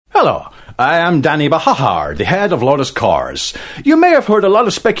Hello, I am Danny Bahahar, the head of Lotus Cars. You may have heard a lot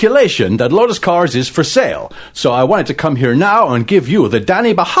of speculation that Lotus Cars is for sale, so I wanted to come here now and give you the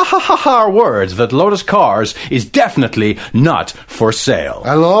Danny Bahahar words that Lotus Cars is definitely not for sale.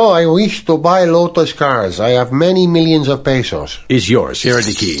 Hello, I wish to buy Lotus Cars. I have many millions of pesos. Is yours. Here are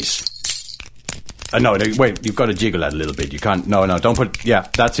the keys. No, wait, you've got to jiggle that a little bit. You can't, no, don't put, yeah,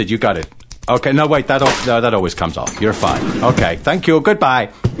 that's it, you got it. Okay, no, wait, that always comes off. You're fine. Okay, thank you,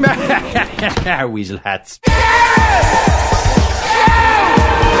 goodbye. Weasel hats.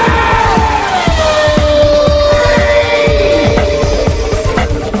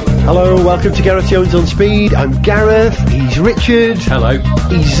 Hello, welcome to Gareth Jones on Speed. I'm Gareth, he's Richard. Hello.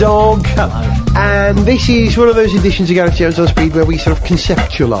 He's Zog. Hello. And this is one of those editions of Gareth Jones on Speed where we sort of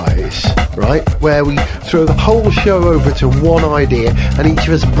conceptualise, right? Where we throw the whole show over to one idea and each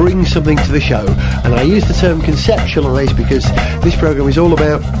of us brings something to the show. And I use the term conceptualise because this programme is all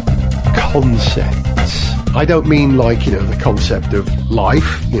about concepts. I don't mean like, the concept of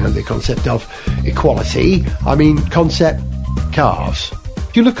life, the concept of equality. I mean concept cars.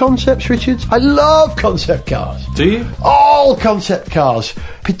 Do you love concepts, Richard? I love concept cars. Do you? All concept cars,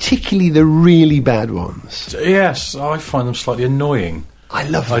 particularly the really bad ones. Yes, I find them slightly annoying. I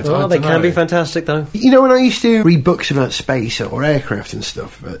love them. Oh, they can be fantastic, though. When I used to read books about space or aircraft and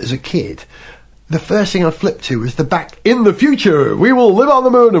stuff as a kid, the first thing I flipped to was the back in the future. We will live on the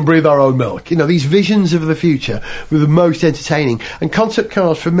moon and breathe our own milk. These visions of the future were the most entertaining. And concept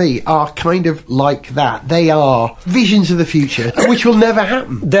cars, for me, are kind of like that. They are visions of the future, which will never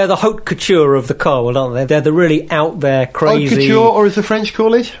happen. They're the haute couture of the car world, aren't they? They're the really out there, crazy... Haute couture, or as the French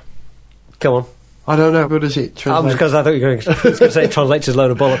call it? Come on. I don't know. What does it translate? Because I thought you were going to say it translates as a load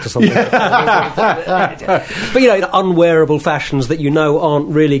of bollocks or something. But, unwearable fashions that aren't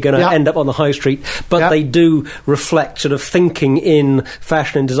really going to end up on the high street, but they do reflect sort of thinking in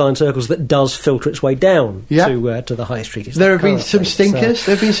fashion and design circles that does filter its way down to the high street. There have been some stinkers.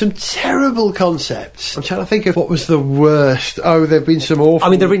 There have been some terrible concepts. I'm trying to think of what was the worst. Oh, there have been some awful...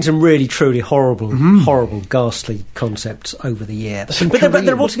 there have been some really, truly horrible, ghastly concepts over the years. But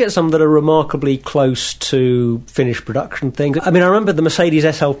there are also some that are remarkably close to finished production things. I remember the Mercedes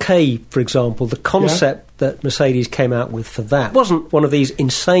SLK, for example, the concept that Mercedes came out with for that wasn't one of these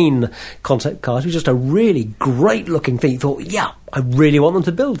insane concept cars. It was just a really great looking thing. You thought, I really want them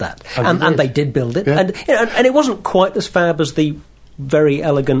to build that. And they did build it. Yeah. And it wasn't quite as fab as the very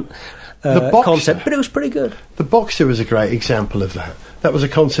elegant concept, but it was pretty good. The Boxer was a great example of that. That was a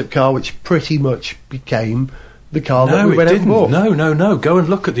concept car which pretty much became... the car that we went out and bought. No. Go and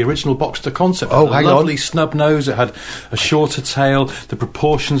look at the original Boxster concept. Oh, hang on. Lovely snub nose. It had a shorter tail. The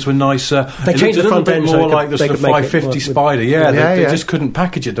proportions were nicer. They changed the front end more like the sort of 550 Spider. They just couldn't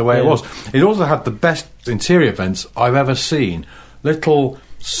package it the way it was. It also had the best interior vents I've ever seen. Little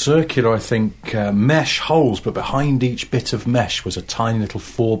circular, I think, mesh holes, but behind each bit of mesh was a tiny little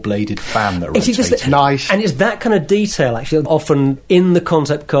four-bladed fan that rotated. Nice. And it's that kind of detail, actually, often in the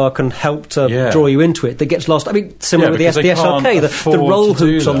concept car can help to draw you into it, that gets lost. Similar with the SLK. The roll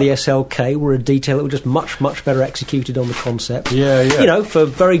hoops on the SLK were a detail that were just much, much better executed on the concept. For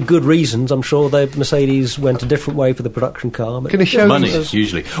very good reasons. I'm sure the Mercedes went a different way for the production car. But can I show money,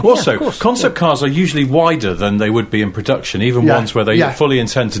 usually. Also, concept cars are usually wider than they would be in production, even ones where they fully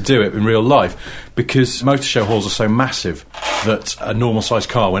intend to do it in real life, because motor show halls are so massive that a normal sized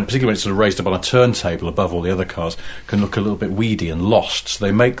car, particularly when it's sort of raised up on a turntable above all the other cars, can look a little bit weedy and lost. So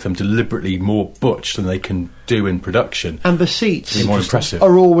they make them deliberately more butch than they can do in production. And the seats more impressive.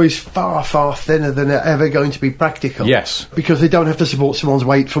 Are always far, far thinner than they're ever going to be practical. Yes. Because they don't have to support someone's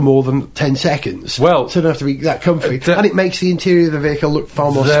weight for more than 10 seconds. Well, so they don't have to be that comfy. And it makes the interior of the vehicle look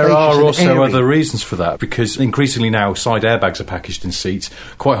far more spacious. There are also airy. other reasons for that, because increasingly now side airbags are packaged in seats.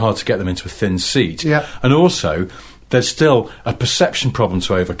 Quite hard to get them into a thin seat. Yeah. And also, there's still a perception problem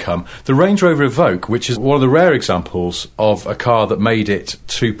to overcome. The Range Rover Evoque, which is one of the rare examples of a car that made it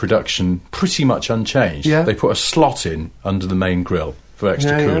to production pretty much unchanged. Yeah. They put a slot in under the main grille for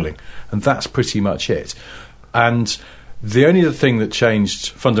extra cooling, and that's pretty much it. And the only other thing that changed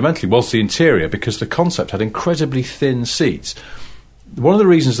fundamentally was the interior, because the concept had incredibly thin seats. One of the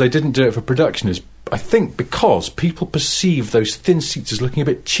reasons they didn't do it for production is, I think, because people perceive those thin seats as looking a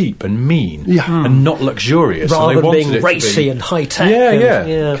bit cheap and mean and not luxurious. Rather than being racy and high-tech.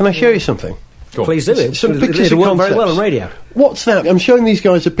 Yeah. Can I show you something? Please do. Some pictures It'll of work very concepts. well on radio. What's that? I'm showing these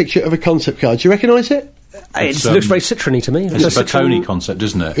guys a picture of a concept car. Do you recognise it? It looks very Citroen-y to me. It's a Bertoni concept,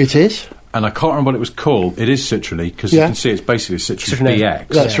 isn't it? It is. And I can't remember what it was called. It is Citroen-y, because you can see it's basically a Citroen BX.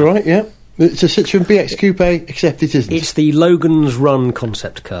 That's right, yeah. It's a Citroen BX Coupe, except it isn't. It's the Logan's Run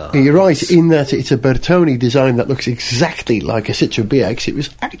concept car. You're right, in that it's a Bertoni design that looks exactly like a Citroen BX. It was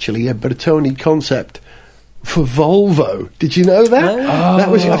actually a Bertoni concept for Volvo. Did you know that? That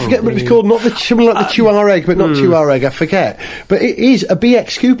was, I forget what it was called, not something like the Tuareg, but not Tuareg, I forget. But it is a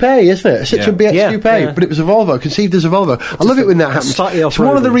BX Coupe, isn't it? A Citroen BX Coupe, but it was a Volvo, conceived as a Volvo. I love it when that happens. It's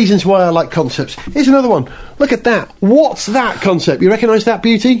one of the reasons why I like concepts. Here's another one. Look at that. What's that concept? You recognise that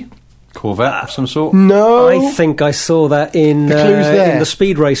beauty? Corvette of some sort? No. I think I saw that in the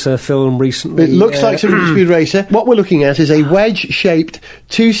Speed Racer film recently. It looks like something from Speed Racer. What we're looking at is a wedge-shaped,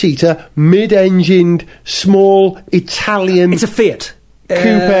 two-seater, mid-engined, small Italian... It's a Fiat.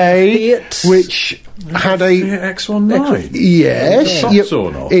 Coupe, which had a... Fiat X19? Yes.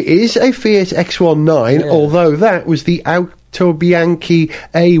 Or not? It is a Fiat X19, although that was the Autobianchi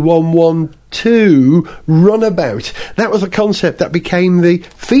A112 runabout. That was a concept that became the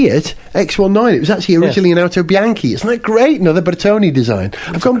Fiat X19. It was actually originally an Autobianchi. Isn't that great? Another Bertoni design.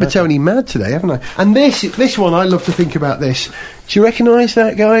 I've gone Bertoni mad today, haven't I? And this one, I love to think about this. Do you recognise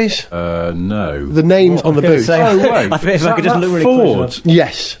that, guys? No. The names on the boot. Oh, wait. I think if I could just look really Ford? close.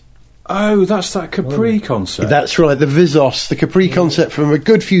 Yes. Oh, that's that Capri concept. That's right, the Vizos, the Capri concept from a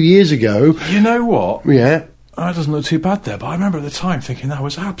good few years ago. You know what? Yeah. That doesn't look too bad there, but I remember at the time thinking that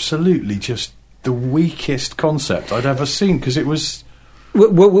was absolutely just the weakest concept I'd ever seen, because it was...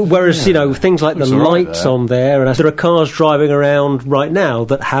 Whereas, you know, things like the right lights on there, and there are cars driving around right now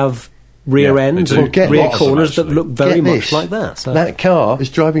that have rear ends and rear corners that look very much like that. So. That car is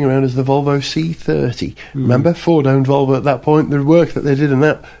driving around as the Volvo C30. Remember, Ford owned Volvo at that point. The work that they did in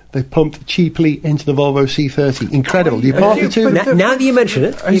that, they pumped cheaply into the Volvo C30. Incredible. You part the two. Now that you mention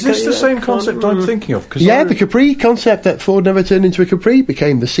it, is this the same concept I'm thinking of? Yeah, the Capri concept that Ford never turned into a Capri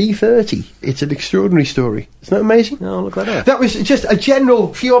became the C30. It's an extraordinary story. Isn't that amazing? Oh, look at that. That was just a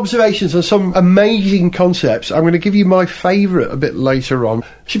general few observations on some amazing concepts. I'm going to give you my favourite a bit later on.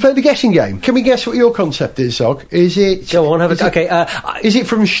 Should we play the guessing game? Can we guess what your concept is, Zog? Is it... Go on, have a... Okay, is it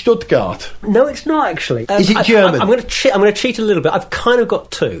from Stuttgart? No, it's not, actually. Is it German? I'm going to cheat a little bit. I've kind of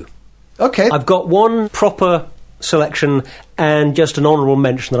got two. Okay. I've got one proper selection and just an honourable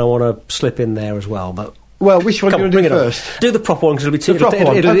mention that I want to slip in there as well. But well, which one do you want to do first? Do the proper one, because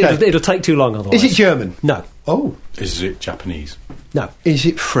it'll take too long otherwise. Is it German? No. Oh. Is it Japanese? No. Is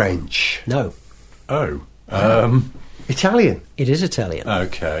it French? No. Oh. Italian? It is Italian.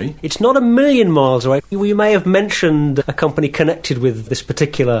 Okay. It's not a million miles away. We may have mentioned a company connected with this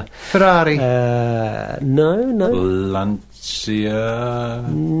particular... Ferrari? No. Lancia?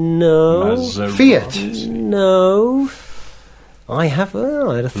 No. Maserati? Fiat? No. I have...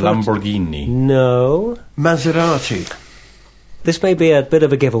 I'd have thought... Lamborghini? No. Maserati? This may be a bit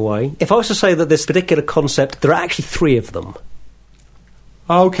of a giveaway. If I was to say that this particular concept, there are actually three of them.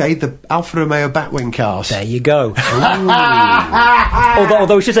 Okay, the Alfa Romeo Batwing cars. There you go.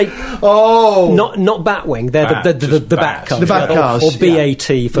 Although we should say, not Batwing. They're the Bat cars. The Bat cars, or BAT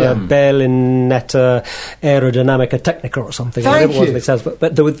for Berlinetta Aerodynamica Technica or something. Thank you.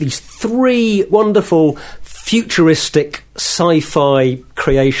 But there were these three wonderful futuristic sci-fi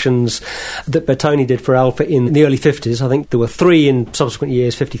creations that Bertoni did for Alfa in the early 50s. I think there were three in subsequent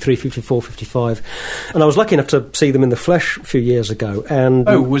years, 53, 54, 55. And I was lucky enough to see them in the flesh a few years ago. And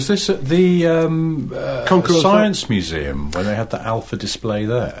was this at the Science Museum when they had the Alpha display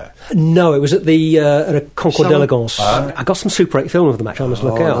there? No, it was at the Concours d'Elegance. I got some Super 8 film of them, actually. I must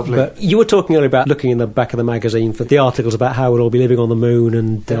look out. Lovely. But you were talking earlier about looking in the back of the magazine for the articles about how we'll all be living on the moon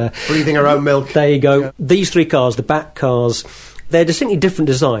and... breathing our own milk. There you go. Yeah. These three cars, the Bat cars... They're distinctly different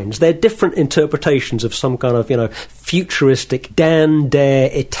designs. They're different interpretations of some kind of, futuristic Dan Dare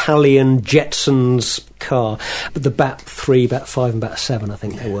Italian Jetsons car. But the Bat 3, Bat 5 and Bat 7, I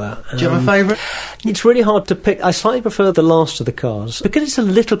think they were. Do you have a favourite? It's really hard to pick. I slightly prefer the last of the cars because it's a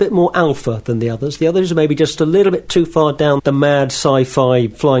little bit more alpha than the others. The others are maybe just a little bit too far down the mad sci-fi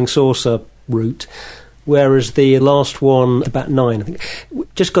flying saucer route. Whereas the last one, the Bat 9, I think,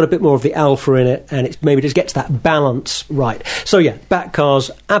 just got a bit more of the alpha in it, and it maybe just gets that balance right. So yeah, Bat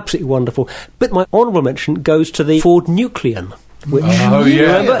cars, absolutely wonderful. But my honourable mention goes to the Ford Nucleon. Which,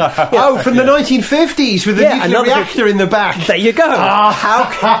 remember? From the 1950s with the nuclear reactor in the back. There you go.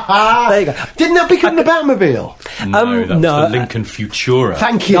 There you go. Didn't that become the Batmobile? No, that was the Lincoln Futura.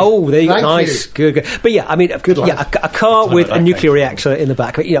 Thank you. Oh, there you go. Nice. Good. But yeah, I mean, good luck. Yeah, a car with a nuclear reactor in the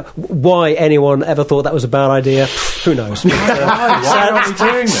back. Why anyone ever thought that was a bad idea, who knows? Why are we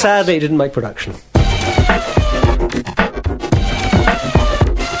doing this? Sadly, it didn't make production. And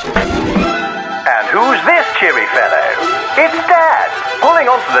who's this cheery fellow? It's Dad, pulling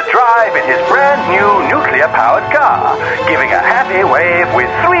on miles to the drive in his brand new nuclear-powered car, giving a happy wave with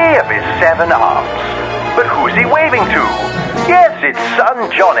 3 of his 7 arms. But who's he waving to? Yes, it's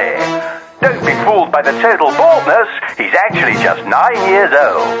son Johnny. Don't be fooled by the total baldness. He's actually just 9 years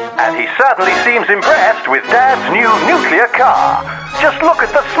old. And he certainly seems impressed with Dad's new nuclear car. Just look at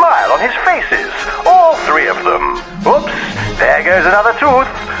the smile on his faces. All 3 of them. Oops, there goes another tooth.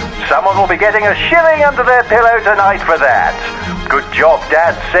 Someone will be getting a shilling under their pillow tonight for that. Good job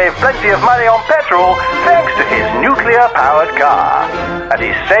Dad saved plenty of money on petrol thanks to his nuclear-powered car. And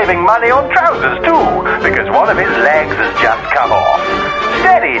he's saving money on trousers too, because one of his legs has just come off.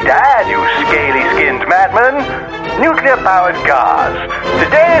 Steady, Dad, you scaly-skinned madman. Nuclear-powered cars.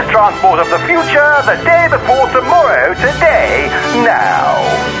 Today's transport of the future, the day before tomorrow, today, now.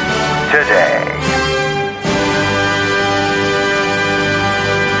 Today.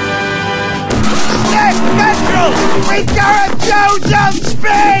 Sniff Petrol with Gareth Jones on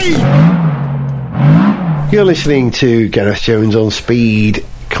Speed! You're listening to Gareth Jones on Speed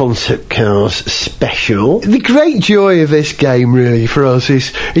Concept Cars Special. The great joy of this game really for us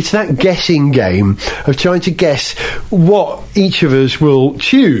is it's that guessing game of trying to guess what each of us will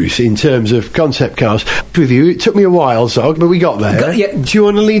choose in terms of concept cars. With you, it took me a while, Zog, but we got there. Do you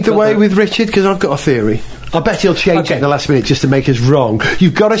want to lead the way with Richard? Because I've got a theory. I bet he'll change it at the last minute just to make us wrong.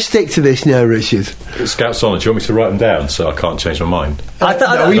 You've got to stick to this now, Richard. Scouts honour. Do you want me to write them down so I can't change my mind?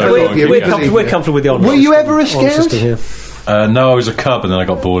 We're comfortable with the honour. Were you ever a scout? No, I was a Cub and then I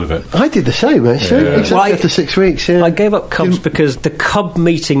got bored of it. I did the same, actually. Yeah. Exactly after 6 weeks, yeah. I gave up Cubs because the Cub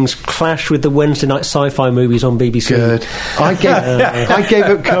meetings clashed with the Wednesday night sci-fi movies on BBC. Good. I gave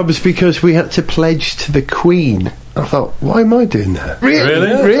up Cubs because we had to pledge to the Queen. I thought, why am I doing that?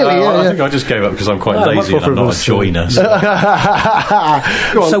 Really? Yeah. I think I just gave up because I'm quite lazy and I'm not a joiner. So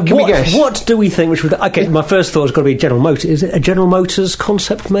what do we think? Okay, my first thought has got to be General Motors. Is it a General Motors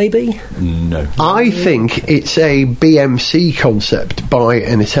concept, maybe? No. I think it's a BMC concept by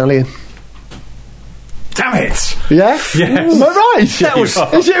an Italian. Damn it! Yeah? Yes. Am I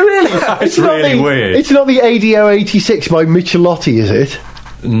right? Is it really? It's really weird. It's not the ADO 86 by Michelotti, is it?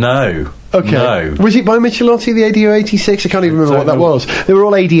 No. Okay. No. Was it by Michelotti, the ADO 86? I can't even remember what that was. They were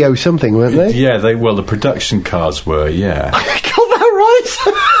all ADO something, weren't they? Yeah, the production cars were, yeah. I got that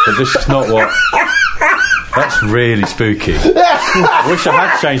right! But this is not what... That's really spooky. I wish I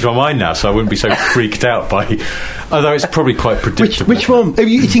had changed my mind now so I wouldn't be so freaked out by... Although it's probably quite predictable. Which one?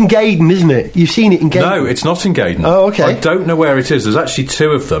 It's in Gaydon, isn't it? You've seen it in Gaydon? No, it's not in Gaydon. Oh, okay. I don't know where it is. There's actually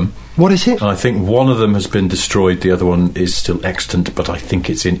 2 of them. What is it? And I think one of them has been destroyed, the other one is still extant, but I think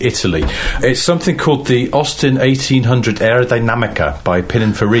it's in Italy. It's something called the Austin 1800 Aerodynamica by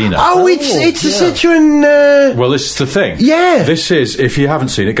Pininfarina. Oh, it's a Citroen... Well, this is the thing. Yeah. This is, if you haven't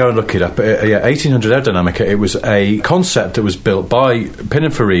seen it, go and look it up. 1800 Aerodynamica, it was a concept that was built by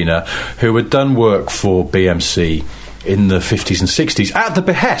Pininfarina, who had done work for BMC in the 50s and 60s at the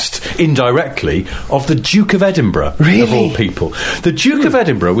behest, indirectly, of the Duke of Edinburgh, of all people. The Duke of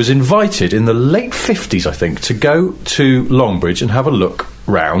Edinburgh was invited in the late 50s, I think, to go to Longbridge and have a look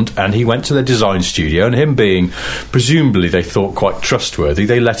round, and he went to their design studio, and him being, presumably they thought, quite trustworthy,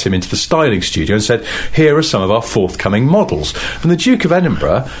 they let him into the styling studio and said, here are some of our forthcoming models. And the Duke of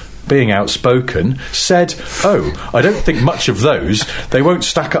Edinburgh, being outspoken, said, I don't think much of those. They won't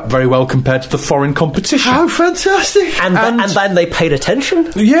stack up very well compared to the foreign competition. How fantastic! And then they paid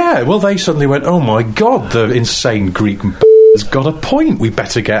attention? Yeah, well, they suddenly went, oh my God, the insane Greek has got a point. We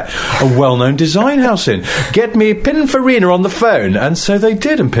better get a well-known design house in. Get me Pininfarina on the phone. And so they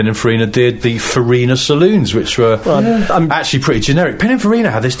did, and Pininfarina did the Farina saloons, which were actually pretty generic.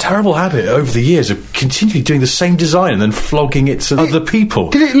 Pininfarina had this terrible habit over the years of continually doing the same design and then flogging it to other people.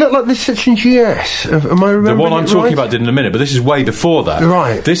 Did it look like the Citroen GS? Am I remembering the one I'm talking right? about did in a minute, but this is way before that.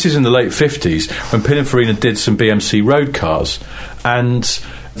 Right. This is in the late 50s when Pininfarina did some BMC road cars, and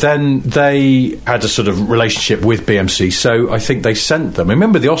then they had a sort of relationship with BMC, so I think they sent them.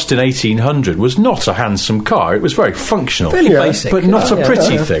 Remember, the Austin 1800 was not a handsome car. It was very functional. Fairly basic. But not a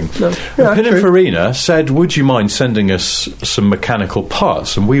pretty thing. No. Pininfarina said, would you mind sending us some mechanical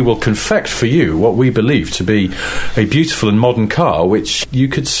parts, and we will confect for you what we believe to be a beautiful and modern car which you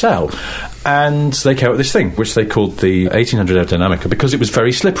could sell. And they came up with this thing, which they called the 1800 Aerodynamica, because it was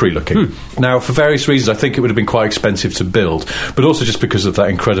very slippery looking. Now, for various reasons, I think it would have been quite expensive to build, but also just because of that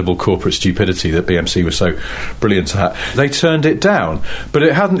incredible corporate stupidity that BMC was so brilliant at. They turned it down, but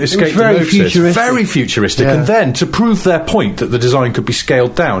it hadn't escaped the notice. Very futuristic. Yeah. And then, to prove their point that the design could be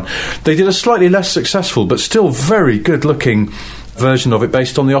scaled down, they did a slightly less successful, but still very good-looking version of it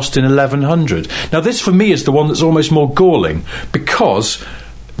based on the Austin 1100. Now, this, for me, is the one that's almost more galling, because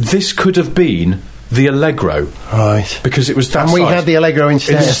this could have been the Allegro. Right. Because it was that And we size. had the Allegro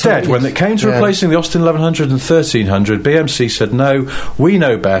instead. When it came to replacing the Austin 1100 and 1300, BMC said, no, we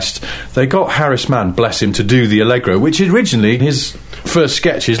know best. They got Harris Mann, bless him, to do the Allegro, which originally, his first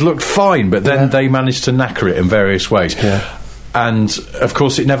sketches looked fine, but then they managed to knacker it in various ways. Yeah. And, of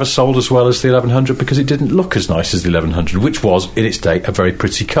course, it never sold as well as the 1100 because it didn't look as nice as the 1100, which was, in its day, a very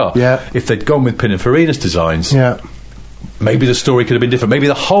pretty car. Yeah. If they'd gone with Pininfarina's designs... Yeah. Maybe the story could have been different. Maybe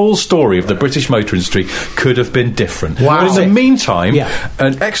the whole story of the British motor industry could have been different. Wow. But in the meantime,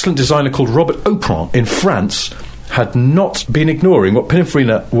 an excellent designer called Robert Aupron in France had not been ignoring what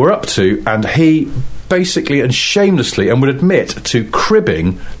Pininfarina were up to, and he basically and shamelessly and would admit to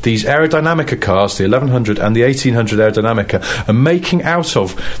cribbing these Aerodynamica cars, the 1100 and the 1800 Aerodynamica, and making out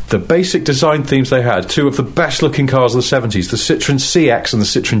of the basic design themes they had two of the best looking cars of the 70s, the Citroën CX and the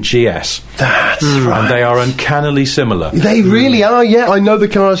Citroën GS. That's right. And they are uncannily similar. They really are, yeah. I know the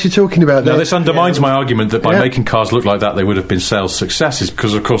cars you're talking about Now, now. this undermines my argument that by making cars look like that, they would have been sales successes,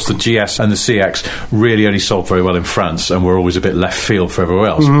 because, of course, the GS and the CX really only sold very well in France and were always a bit left field for everywhere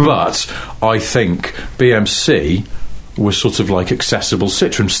else. But I think BMC was sort of like accessible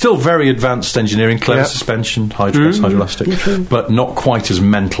Citroën. Still very advanced engineering, clever suspension, hydroelastic, but not quite as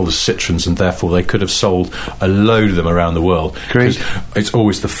mental as Citroëns, and therefore they could have sold a load of them around the world. Great. It's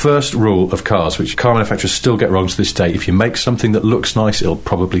always the first rule of cars, which car manufacturers still get wrong to this day. If you make something that looks nice, it'll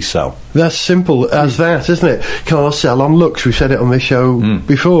probably sell. That's simple as that, isn't it? Cars sell on looks. We've said it on this show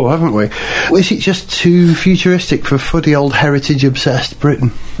before, haven't we? Is it just too futuristic for fuddy old heritage-obsessed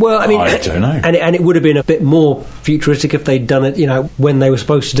Britain? Well, I mean, I don't know. And it would have been a bit more futuristic if they'd done it, when they were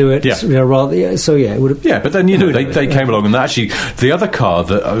supposed to do it. Yeah. It would have. Yeah, but then, they came along, and actually, the other car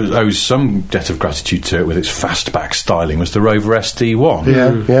that owes some debt of gratitude to it with its fastback styling was the Rover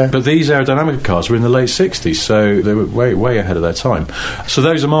SD1. Yeah. But these aerodynamic cars were in the late 60s, so they were way, way ahead of their time. So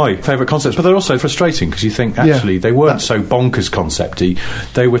those are my favourite concepts, but they're also frustrating, because you think, actually, they weren't so bonkers concept-y,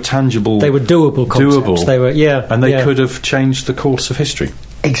 they were tangible. They were doable concepts. They were, and they could have changed the course of history.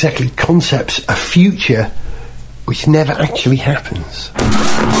 Exactly. Concepts, a future which never actually happens.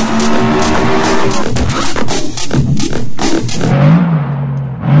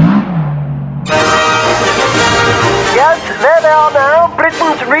 Yes, there they are now,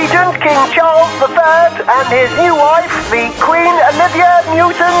 Britain's regent, King Charles III, and his new wife, the Queen Olivia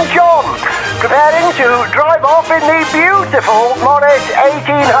Newton-John, preparing to drive off in the beautiful Morris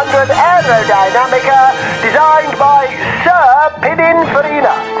 1800 Aerodynamica, designed by Sir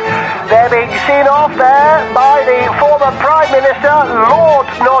Pininfarina. They're being seen off there by the former Prime Minister, Lord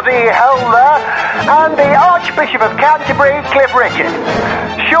Noddy Helmer, and the Archbishop of Canterbury, Cliff Richard.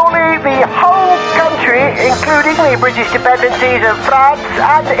 Surely the whole country, including the British dependencies of France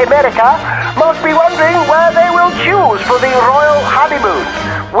and America, must be wondering where they will choose for the royal honeymoon.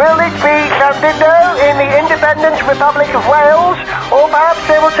 Will it be Llandudno in the independent Republic of Wales, or perhaps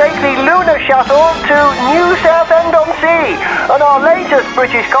they will take the lunar shuttle to New Southend-on-Sea and our latest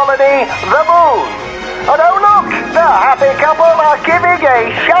British colony, the Moon? And oh look, the happy couple are giving a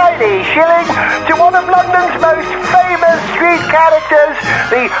shiny shilling to one of London's most famous street characters,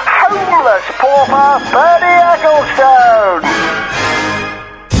 the homeless pauper Bernie Ecclestone.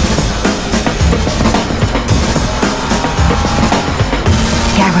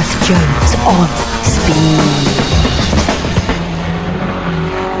 Gareth Jones on speed.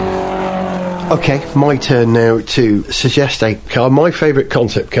 Okay, my turn now to suggest a car, my favourite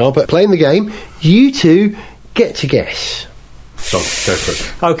concept car, but playing the game, you two get to guess. So, go for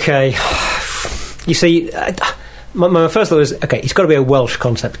it. Okay. You see, my first thought is, okay, it's got to be a Welsh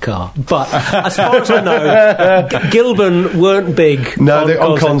concept car. But as far as I know, Gilban weren't big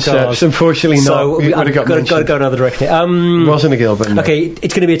on concepts, cars. Unfortunately so not. It would have got got to go another direction. It wasn't a Gilban, no. Okay,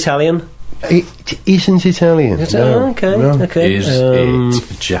 it's going to be Italian. It isn't Italian. Okay. Is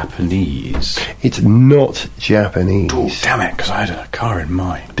it Japanese? It's not Japanese. Oh, damn it, because I had a car in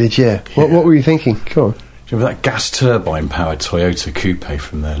mind. Did you? What were you thinking? Go on. Do you remember that gas turbine-powered Toyota coupe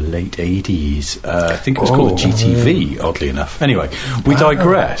from the late 80s? I think it was called a GTV, oddly enough. Anyway, we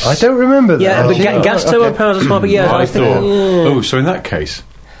digress. I don't remember that. Yeah, but gas turbine powered is smart, but I thought... Oh, so in that case...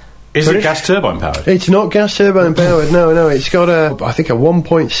 Is it gas turbine-powered? It's not gas turbine powered, no. It's got I think a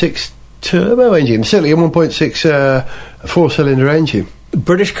 1.6 turbo engine, certainly a 1.6 four-cylinder engine.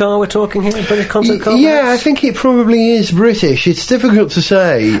 British car we're talking here? British concept car? Yeah, I think it probably is British. It's difficult to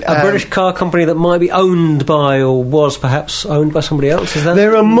say. A British car company that might be owned by, or was perhaps owned by somebody else, is that?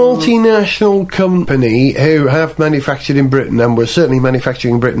 They're a multinational company who have manufactured in Britain and were certainly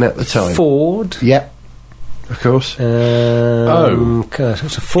manufacturing in Britain at the time. Ford? Yep, of course. God,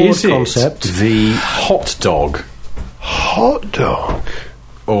 it's a Ford concept. The hot dog? Hot dog?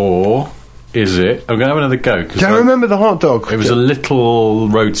 Or is it? I'm going to have another go. Don't remember the hot dog. It was a little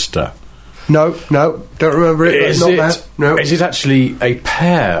roadster. No, don't remember it. Is not it? that. No. Is it actually a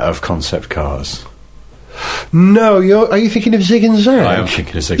pair of concept cars? No, are you thinking of Zig and Zag? I am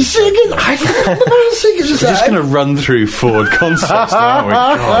thinking of Zig and Zag. Zig and I forgot about Zig and Zag. We're just going to run through Ford concepts now,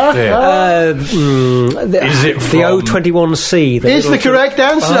 aren't we? God, dear. Is it the O21C? Is the correct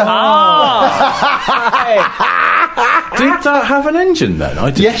answer. Did that have an engine then?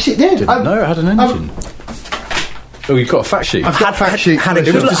 I didn't, yes, it did. Didn't know it had an engine. Oh, you've got a fact sheet. I've got a fact sheet.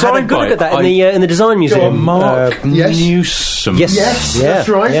 It was designed by look at that in the design museum. Mark Newsom. Yes, that's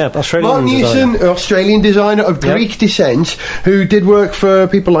right. Yeah, Australian Mark Newsom, Australian designer of Greek descent, who did work for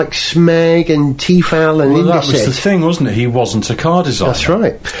people like Smeg and Tefal and that was the Indesit. thing, wasn't it? He wasn't a car designer. That's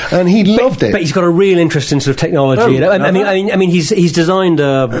right, and he loved it. But he's got a real interest in sort of technology. I mean, he's designed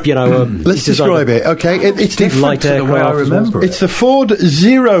Let's describe it. Okay, it's different light to the way I aircraft remember it. It's the Ford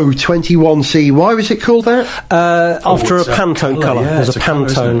 021C. Why was it called that? After a Pantone colour. Yeah, There's a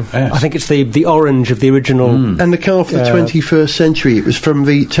Pantone. Yes. I think it's the orange of the original. And the car for the 21st century. It was from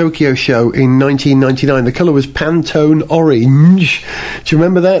the Tokyo show in 1999. The colour was Pantone orange. Do you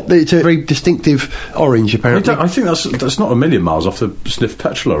remember that? It's a very distinctive orange, apparently. I think that's not a million miles off the Sniff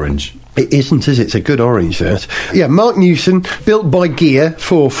Petrol orange. It isn't, is it? It's a good orange, that. Yeah, Mark Newson, built by Gear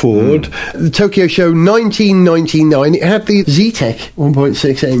for Ford. The Tokyo show 1999. It had the Z-Tech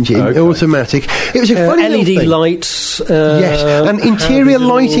 1.6 engine, automatic. It was a funny LED little thing. lights. Yes, and interior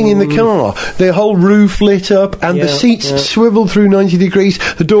lighting in the car. The whole roof lit up, and the seats swiveled through 90 degrees.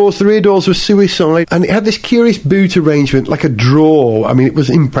 The rear doors were suicide, and it had this curious boot arrangement, like a drawer. I mean, it was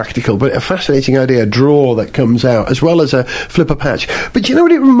impractical, but a fascinating idea, a drawer that comes out, as well as a flipper patch. But do you know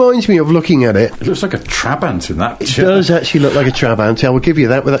what it reminds me of looking at it? It looks like a Trabant in that. It does actually look like a Trabant. I will give you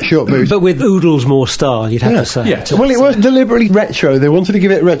that with that short boot. But with oodles more style, you'd have to say. Yeah. Well, it was deliberately retro. They wanted to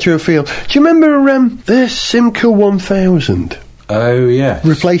give it a retro feel. Do you remember the Simca 1000? Oh, yeah.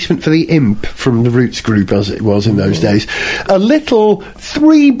 Replacement for the Imp from the Roots group, as it was in those days. A little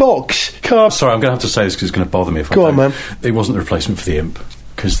 3-box car. Sorry, I'm going to have to say this because it's going to bother me if I Go don't. on, man. It wasn't the replacement for the Imp,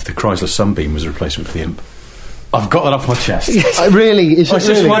 because the Chrysler Sunbeam was a replacement for the Imp. I've got that off my chest. Really? Is it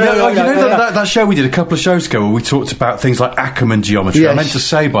really? That show we did a couple of shows ago where we talked about things like Ackermann geometry. Yes. I meant to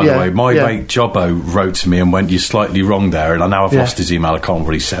say, by the way, my mate Jobbo wrote to me and went, "You're slightly wrong there," and I now have lost his email. I can't remember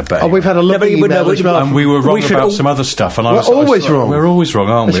what he said. But we've had a lovely email as well. And we were wrong about some other stuff. And we're always wrong. We're always wrong,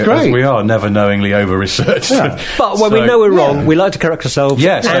 aren't we? That's great. As we are never knowingly over-researched. Yeah. But when we know we're wrong, we like to correct ourselves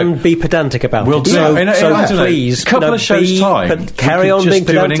and be pedantic about it. So please, a couple of shows' time, carry on being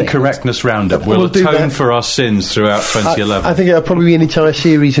pedantic. Just do an incorrectness roundup. We'll atone for our sins throughout 2011. I think it'll probably be an entire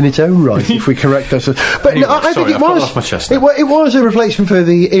series in its own right if we correct ourselves. But anyway, no, I think it was. It was a replacement for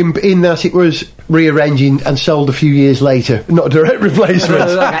the Imp in that it was rearranging and sold a few years later. Not a direct replacement.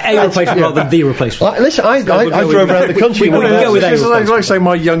 A replacement rather than the replacement. Listen, I drove around the country. We can go with it's like saying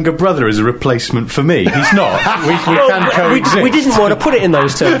my younger brother is a replacement for me. He's not. We can coexist. We didn't want to put it in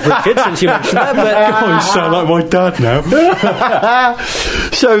those terms, Richard, since you mentioned that. But God, you sound like my dad now.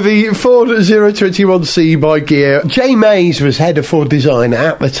 So the Ford 021C by Gear. Jay Mays was head of Ford design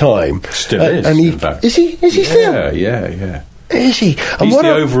at the time. Still is. And in fact. Is he still? Yeah. Is he? He's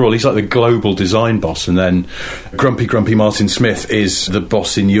the overall, he's like the global design boss, and then Grumpy Martin Smith is the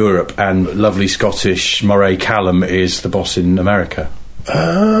boss in Europe, and lovely Scottish Moray Callum is the boss in America.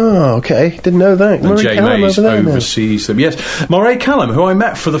 Oh, okay. Didn't know that. And Jay Mays oversees them. Yes. Moray Callum, who I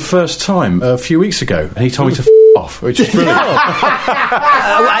met for the first time a few weeks ago, and he told me to off, which is brilliant.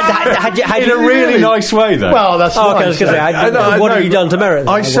 In a really nice way, though. Well, that's nice. What have you done to merit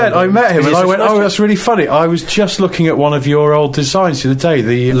that? I met him and I went, that's really funny. I was just looking at one of your old designs the other day,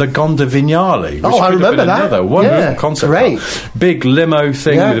 the Lagonda Vignale. Which I remember that. Another wonderful concept. Great. Big limo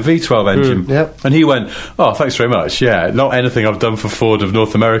thing with a V12 engine. Yep. And he went, thanks very much. Yeah, not anything I've done for Ford of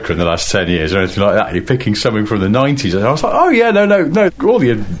North America in the last 10 years or anything like that. You're picking something from the 90s. And I was like, no. All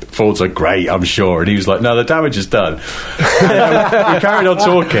the Fords are great, I'm sure. And he was like, no, the damage is done. And we carried on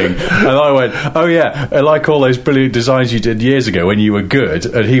talking, and I went, I like all those brilliant designs you did years ago when you were good.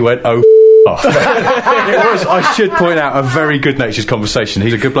 And he went, off. It was, I should point out, a very good-natured conversation.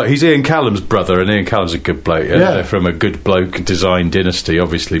 He's a good bloke. He's Ian Callum's brother, and Ian Callum's a good bloke. From a good bloke design dynasty,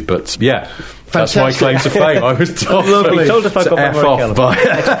 obviously. But That's my claim to fame. I was told, Lovely. Told if I got F that off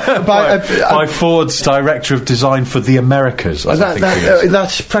right, by Ford's director of design for the Americas. I think he is.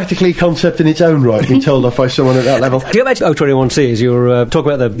 That's practically a concept in its own right, being told off by someone at that level. To go back to O21C, as you were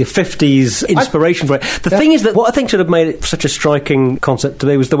talking about the 50s inspiration for it, the thing is that what I think should have made it such a striking concept to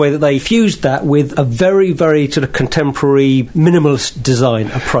me was the way that they fused that with a very, very sort of contemporary minimalist design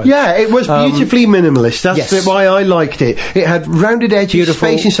approach. Yeah, it was beautifully minimalist. That's why I liked it. It had rounded edges, Beautiful,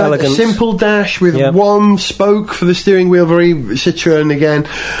 space inside, elegant. a simple dash with one spoke for the steering wheel, very Citroën again.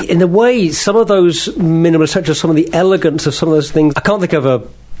 In a way, some of those minimalist touches, some of the elegance of some of those things, I can't think of a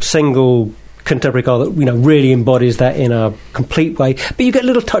single contemporary car that really embodies that in a complete way, but you get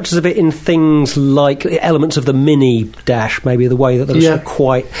little touches of it in things like elements of the mini dash, maybe the way that there's sort of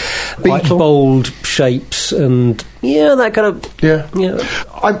quite bold shapes and that kind of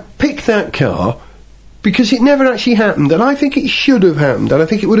I picked that car because it never actually happened, and I think it should have happened, and I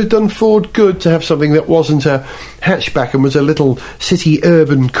think it would have done Ford good to have something that wasn't a hatchback and was a little city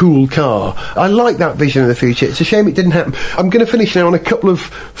urban cool car. I like that vision of the future. It's a shame it didn't happen. I'm going to finish now on a couple of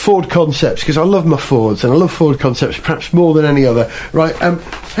Ford concepts, because I love my Fords, and I love Ford concepts perhaps more than any other. Right,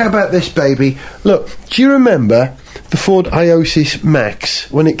 how about this, baby? Look, do you remember the Ford Iosis Max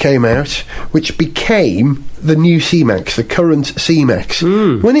when it came out, which became the new C-Max, the current C-Max?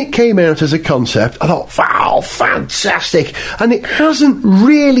 When it came out as a concept, I thought, wow, fantastic, and it hasn't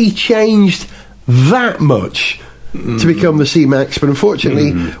really changed that much to become the C-Max, but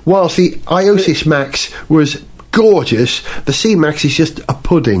unfortunately, whilst the Iosis Max was gorgeous, the C-Max is just a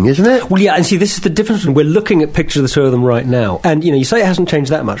pudding, isn't it? Well, yeah, and see, this is the difference. We're looking at pictures of the two of them right now, and you say it hasn't changed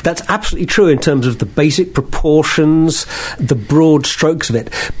that much. That's absolutely true in terms of the basic proportions, the broad strokes of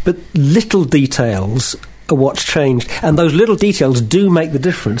it, but little details are what's changed, and those little details do make the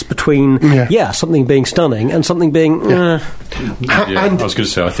difference between something being stunning and something being I was going to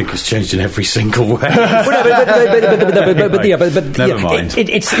say, I think it's changed in every single way. Never mind.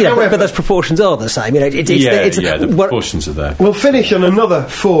 But those proportions are the same. The proportions are there. We'll finish on another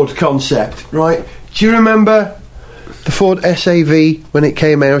Ford concept, right? Do you remember the Ford SAV when it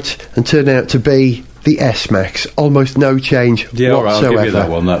came out and turned out to be the S-Max? Almost no change whatsoever. All right, I'll give you that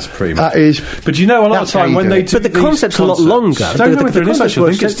one. That's pretty much. That is. But a lot of time when they do but the concept's a lot longer. I don't know whether it is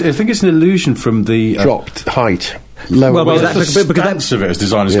actually. I think it's an illusion from the dropped height. Lower well, that's the stance of it as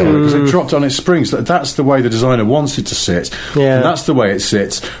designers call it, because it dropped on its springs. That's the way the designer wants it to sit, and that's the way it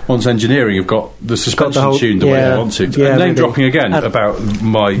sits once engineering have got the suspension tuned the way they want to. And name dropping again about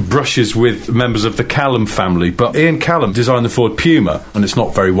my brushes with members of the Callum family, but Ian Callum designed the Ford Puma, and it's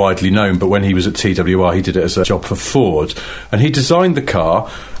not very widely known, but when he was at TWR he did it as a job for Ford, and he designed the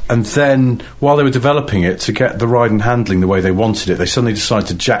car. And then, while they were developing it to get the ride and handling the way they wanted it, they suddenly decided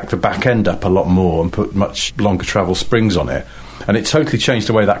to jack the back end up a lot more and put much longer travel springs on it. And it totally changed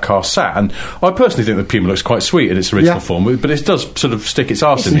the way that car sat. And I personally think the Puma looks quite sweet in its original form, but it does sort of stick its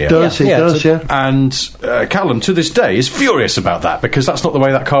arse in the air. It does. And Callum, to this day, is furious about that, because that's not the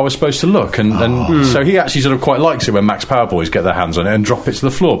way that car was supposed to look. And so he actually sort of quite likes it when Max Power Boys get their hands on it and drop it to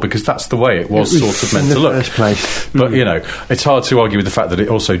the floor, because that's the way it was sort of meant to look. First place. But, it's hard to argue with the fact that it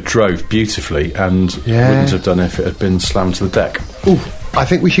also drove beautifully and wouldn't have done if it had been slammed to the deck. Ooh. I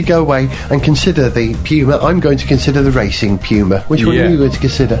think we should go away and consider the Puma. I'm going to consider the racing Puma. Which one are you going to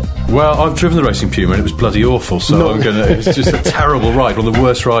consider? Well, I've driven the racing Puma and it was bloody awful, so it's just a terrible ride, one of the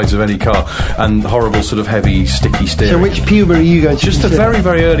worst rides of any car, and horrible sort of heavy, sticky steering. So which Puma are you going to Just consider? a very,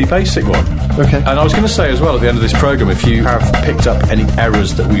 very early basic one. Okay. And I was going to say as well at the end of this programme, if you have picked up any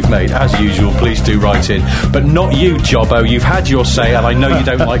errors that we've made, as usual, please do write in. But not you, Jobbo. You've had your say, and I know you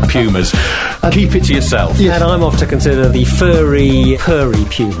don't like Pumas. Keep it to yourself. Yes. And I'm off to consider the purry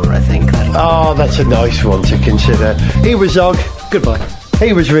Puma, I think. Oh, that's a nice one to consider. He was Zog. Goodbye.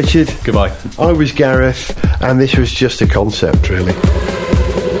 He was Richard. Goodbye. I was Gareth, and this was just a concept, really.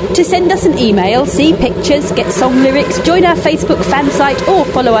 To send us an email, see pictures, get song lyrics, join our Facebook fan site, or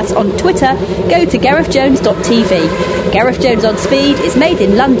follow us on Twitter, go to GarethJones.tv. Gareth Jones on Speed is made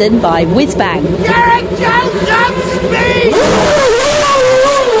in London by Whiz Bang. Gareth Jones on Speed!